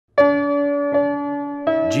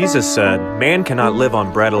Jesus said, "Man cannot live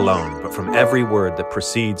on bread alone, but from every word that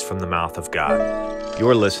proceeds from the mouth of God."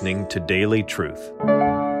 You're listening to Daily Truth.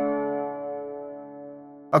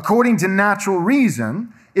 According to natural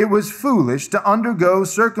reason, it was foolish to undergo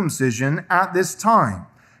circumcision at this time.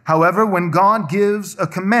 However, when God gives a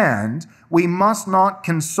command, we must not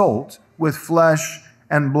consult with flesh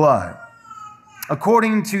and blood.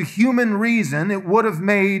 According to human reason, it would have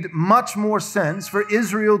made much more sense for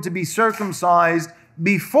Israel to be circumcised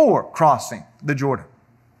before crossing the Jordan.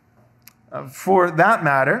 For that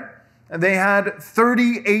matter, they had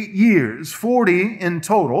 38 years, 40 in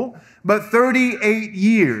total, but 38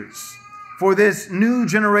 years for this new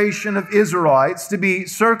generation of Israelites to be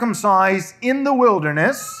circumcised in the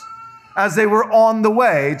wilderness as they were on the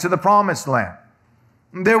way to the promised land.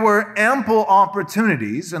 There were ample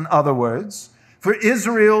opportunities, in other words, for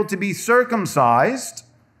Israel to be circumcised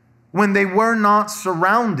when they were not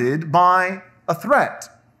surrounded by a threat,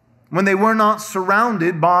 when they were not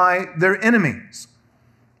surrounded by their enemies.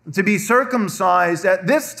 To be circumcised at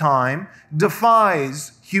this time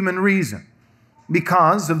defies human reason.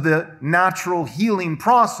 Because of the natural healing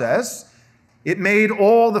process, it made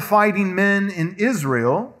all the fighting men in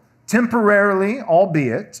Israel temporarily,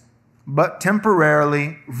 albeit, but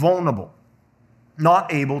temporarily vulnerable,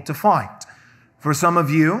 not able to fight. For some of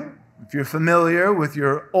you, if you're familiar with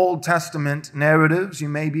your Old Testament narratives, you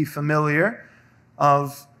may be familiar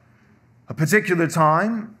of a particular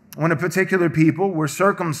time when a particular people were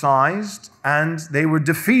circumcised and they were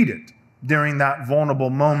defeated during that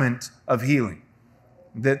vulnerable moment of healing.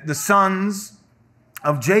 That the sons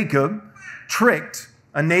of Jacob tricked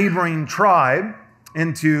a neighboring tribe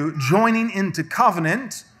into joining into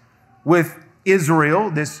covenant with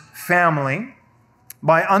Israel, this family,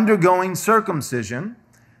 by undergoing circumcision.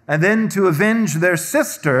 And then to avenge their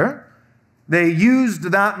sister, they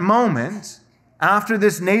used that moment after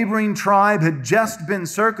this neighboring tribe had just been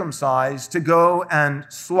circumcised to go and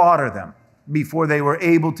slaughter them before they were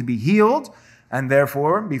able to be healed, and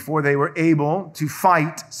therefore before they were able to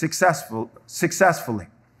fight successfully.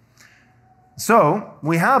 So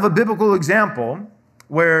we have a biblical example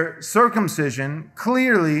where circumcision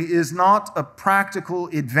clearly is not a practical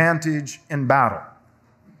advantage in battle.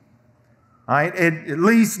 Right? At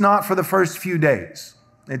least not for the first few days.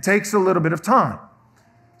 It takes a little bit of time.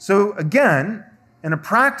 So again, in a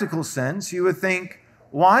practical sense, you would think,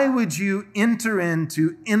 why would you enter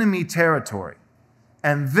into enemy territory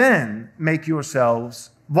and then make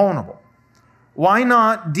yourselves vulnerable? Why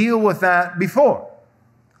not deal with that before?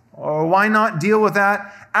 Or why not deal with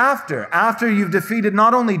that after you've defeated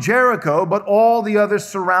not only Jericho, but all the other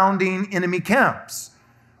surrounding enemy camps?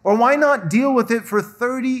 Or why not deal with it for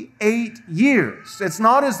 38 years? It's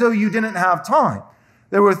not as though you didn't have time.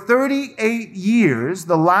 There were 38 years,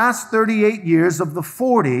 the last 38 years of the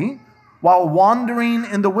 40, while wandering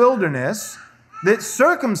in the wilderness, that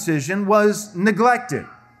circumcision was neglected.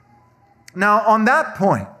 Now, on that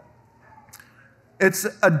point, it's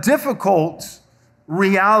a difficult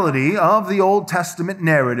reality of the Old Testament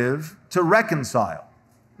narrative to reconcile,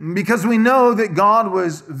 because we know that God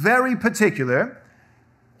was very particular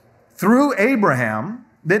through Abraham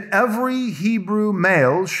that every Hebrew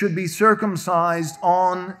male should be circumcised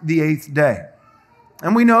on the 8th day.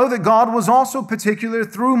 And we know that God was also particular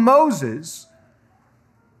through Moses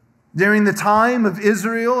during the time of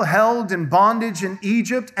Israel held in bondage in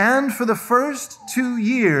Egypt, and for the first 2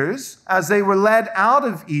 years as they were led out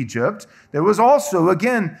of Egypt, there was also,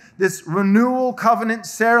 again, this renewal covenant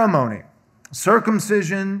ceremony,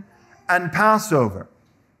 circumcision and Passover.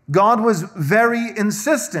 God was very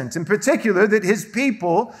insistent, in particular, that his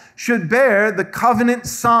people should bear the covenant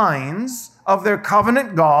signs of their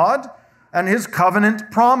covenant God and his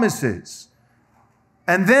covenant promises.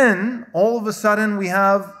 And then, all of a sudden, we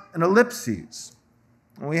have an ellipsis.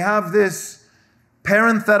 We have this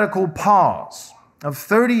parenthetical pause of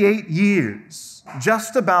 38 years,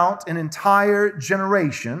 just about an entire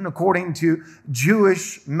generation, according to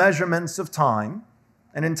Jewish measurements of time,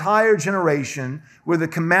 an entire generation where the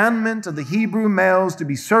commandment of the Hebrew males to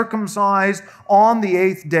be circumcised on the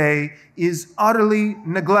 8th day is utterly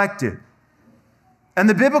neglected. And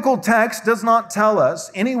the biblical text does not tell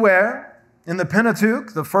us anywhere in the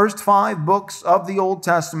Pentateuch, the first 5 books of the Old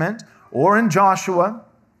Testament, or in Joshua,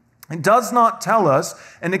 it does not tell us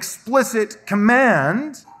an explicit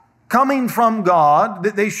command coming from God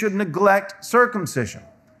that they should neglect circumcision.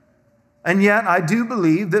 And yet, I do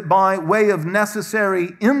believe that by way of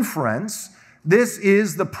necessary inference, this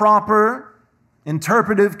is the proper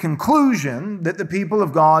interpretive conclusion that the people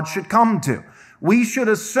of God should come to. we should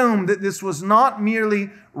assume that this was not merely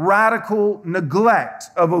radical neglect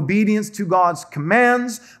of obedience to God's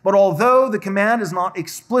commands, but although the command is not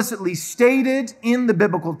explicitly stated in the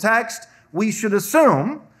biblical text, we should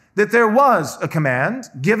assume that there was a command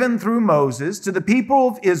given through Moses to the people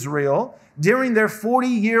of Israel during their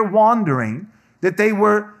 40-year wandering, that they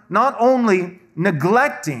were not only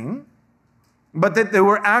neglecting, but that they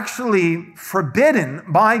were actually forbidden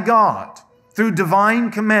by God through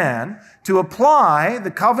divine command to apply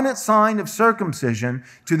the covenant sign of circumcision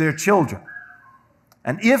to their children.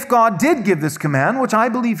 And if God did give this command, which I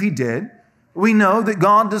believe he did, we know that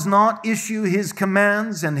God does not issue his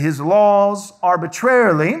commands and his laws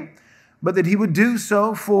arbitrarily, but that he would do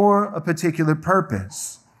so for a particular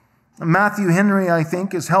purpose. Matthew Henry, I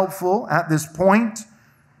think, is helpful at this point.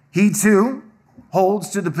 He too holds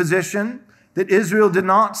to the position that Israel did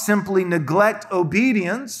not simply neglect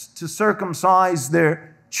obedience to circumcise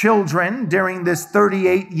their children during this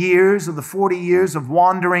 38 years of the 40 years of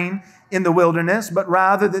wandering in the wilderness, but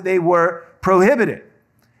rather that they were prohibited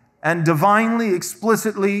and divinely,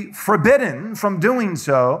 explicitly forbidden from doing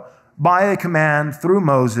so by a command through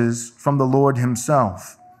Moses from the Lord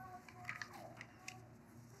himself.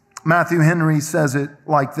 Matthew Henry says it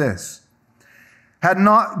like this: had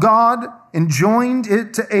not God enjoined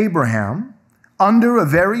it to Abraham under a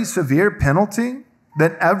very severe penalty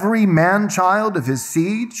that every man-child of his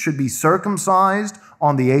seed should be circumcised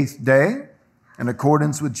on the 8th day, in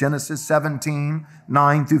accordance with Genesis 17,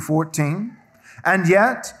 9 through 14, and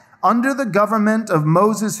yet, under the government of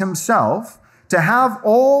Moses himself, to have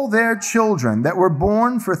all their children that were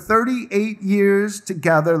born for 38 years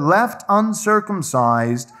together left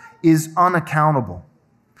uncircumcised is unaccountable.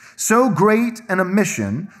 So great an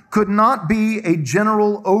omission could not be a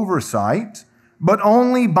general oversight, but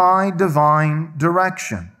only by divine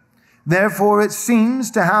direction. Therefore, it seems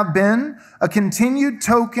to have been a continued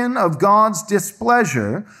token of God's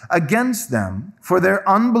displeasure against them for their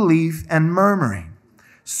unbelief and murmuring.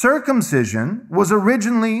 Circumcision was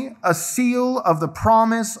originally a seal of the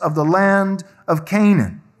promise of the land of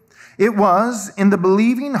Canaan. It was in the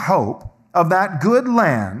believing hope of that good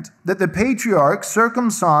land that the patriarchs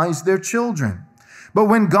circumcised their children. But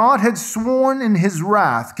when God had sworn in his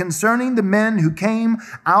wrath concerning the men who came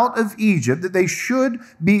out of Egypt that they should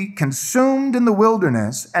be consumed in the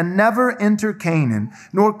wilderness and never enter Canaan,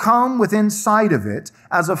 nor come within sight of it,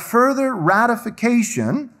 as a further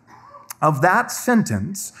ratification of that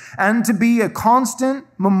sentence, and to be a constant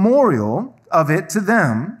memorial of it to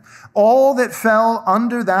them, all that fell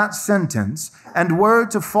under that sentence and were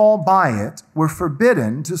to fall by it were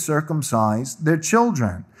forbidden to circumcise their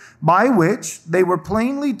children, by which they were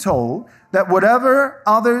plainly told that whatever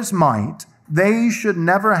others might, they should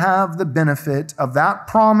never have the benefit of that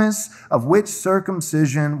promise of which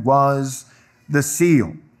circumcision was the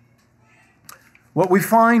seal. What we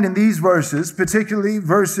find in these verses, particularly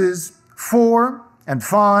verses 4 and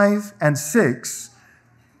 5 and 6,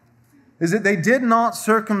 is that they did not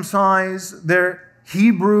circumcise their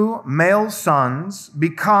Hebrew male sons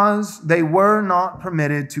because they were not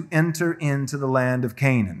permitted to enter into the land of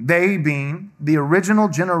Canaan, they being the original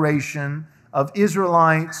generation of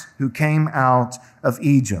Israelites who came out of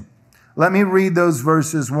Egypt. Let me read those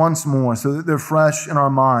verses once more so that they're fresh in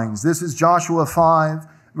our minds. This is Joshua 5,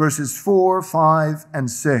 verses 4, 5, and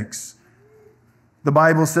 6. The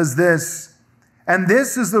Bible says this: "And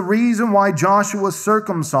this is the reason why Joshua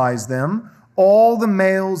circumcised them, all the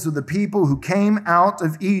males of the people who came out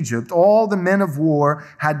of Egypt, all the men of war,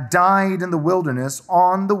 had died in the wilderness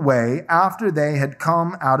on the way after they had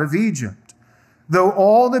come out of Egypt. Though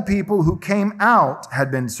all the people who came out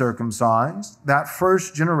had been circumcised, that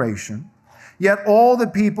first generation, yet all the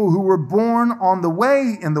people who were born on the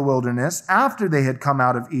way in the wilderness after they had come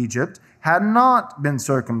out of Egypt had not been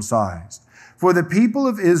circumcised. For the people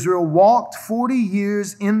of Israel walked 40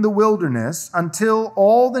 years in the wilderness until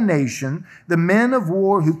all the nation, the men of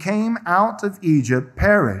war who came out of Egypt,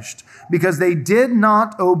 perished because they did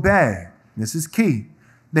not obey." This is key.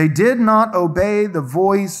 "They did not obey the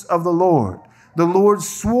voice of the Lord. The Lord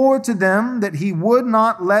swore to them that he would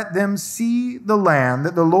not let them see the land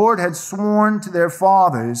that the Lord had sworn to their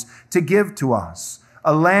fathers to give to us,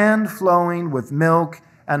 a land flowing with milk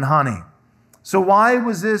and honey." So why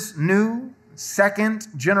was this new second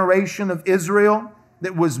generation of Israel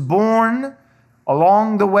that was born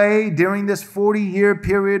along the way during this 40-year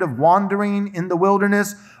period of wandering in the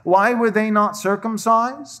wilderness, why were they not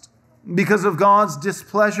circumcised? Because of God's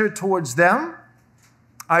displeasure towards them?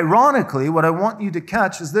 Ironically, what I want you to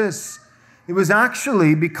catch is this: it was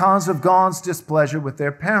actually because of God's displeasure with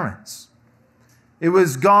their parents. It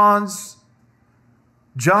was God's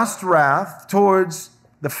just wrath towards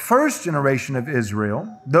the first generation of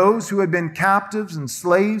Israel, those who had been captives and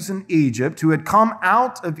slaves in Egypt, who had come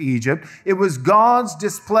out of Egypt. It was God's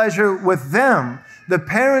displeasure with them, the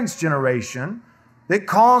parents' generation, that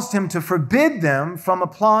caused him to forbid them from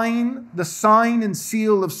applying the sign and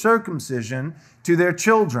seal of circumcision to their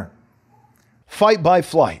children. Fight by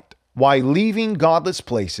flight. Why leaving godless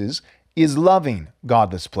places is loving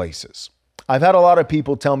godless places. I've had a lot of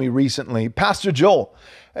people tell me recently, Pastor Joel,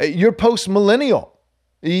 you're post-millennial.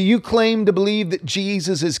 You claim to believe that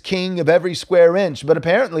Jesus is king of every square inch, but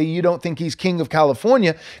apparently you don't think he's king of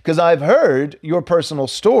California, because I've heard your personal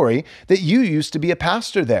story that you used to be a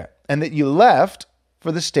pastor there and that you left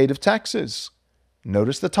for the state of Texas.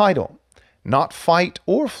 Notice the title, not fight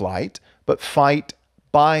or flight, but fight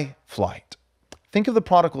by flight. Think of the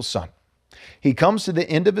prodigal son. He comes to the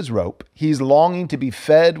end of his rope. He's longing to be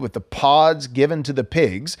fed with the pods given to the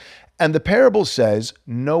pigs. And the parable says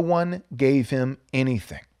no one gave him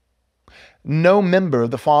anything. No member of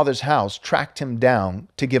the father's house tracked him down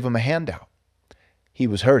to give him a handout. He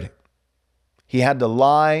was hurting. He had to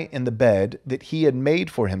lie in the bed that he had made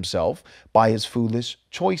for himself by his foolish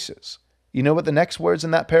choices. You know what the next words in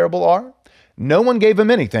that parable are? No one gave him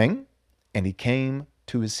anything, and he came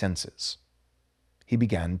to his senses. He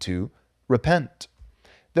began to repent.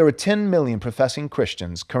 There are 10 million professing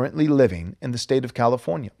Christians currently living in the state of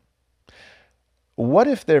California. What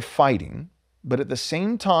if they're fighting, but at the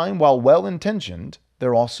same time, while well-intentioned,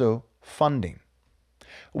 they're also funding?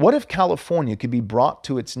 What if California could be brought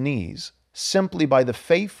to its knees simply by the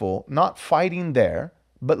faithful not fighting there,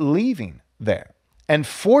 but leaving there, and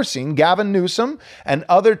forcing Gavin Newsom and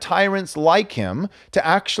other tyrants like him to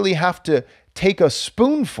actually have to take a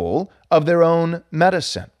spoonful of their own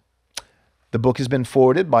medicine? The book has been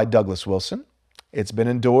forwarded by Douglas Wilson. It's been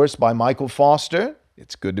endorsed by Michael Foster.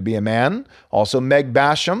 It's Good to Be a Man. Also Meg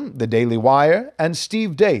Basham, The Daily Wire, and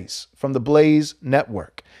Steve Dace from the Blaze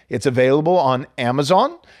Network. It's available on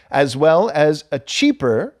Amazon, as well as a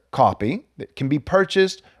cheaper copy that can be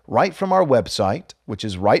purchased right from our website, which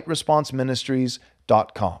is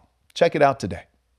rightresponseministries.com. Check it out today.